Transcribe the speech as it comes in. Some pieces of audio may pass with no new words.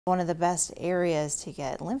One of the best areas to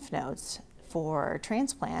get lymph nodes for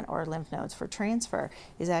transplant or lymph nodes for transfer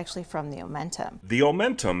is actually from the omentum. The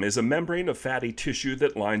omentum is a membrane of fatty tissue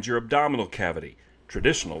that lines your abdominal cavity.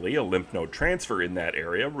 Traditionally, a lymph node transfer in that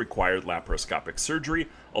area required laparoscopic surgery,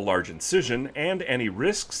 a large incision, and any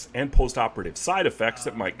risks and postoperative side effects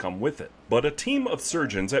that might come with it. But a team of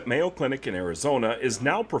surgeons at Mayo Clinic in Arizona is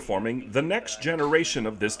now performing the next generation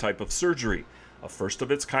of this type of surgery, a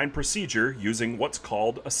first-of-its-kind procedure using what's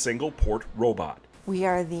called a single-port robot. We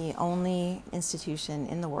are the only institution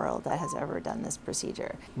in the world that has ever done this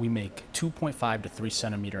procedure. We make 2.5 to 3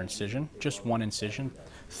 centimeter incision, just one incision,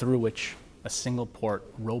 through which a single port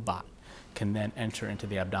robot can then enter into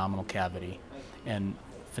the abdominal cavity and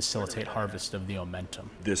facilitate harvest of the omentum.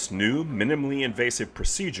 This new, minimally invasive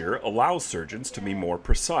procedure allows surgeons to be more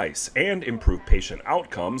precise and improve patient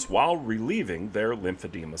outcomes while relieving their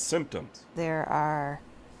lymphedema symptoms. There are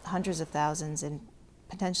hundreds of thousands and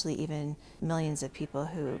potentially even millions of people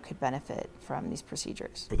who could benefit from these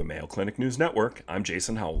procedures. For the Mayo Clinic News Network, I'm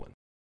Jason Howland.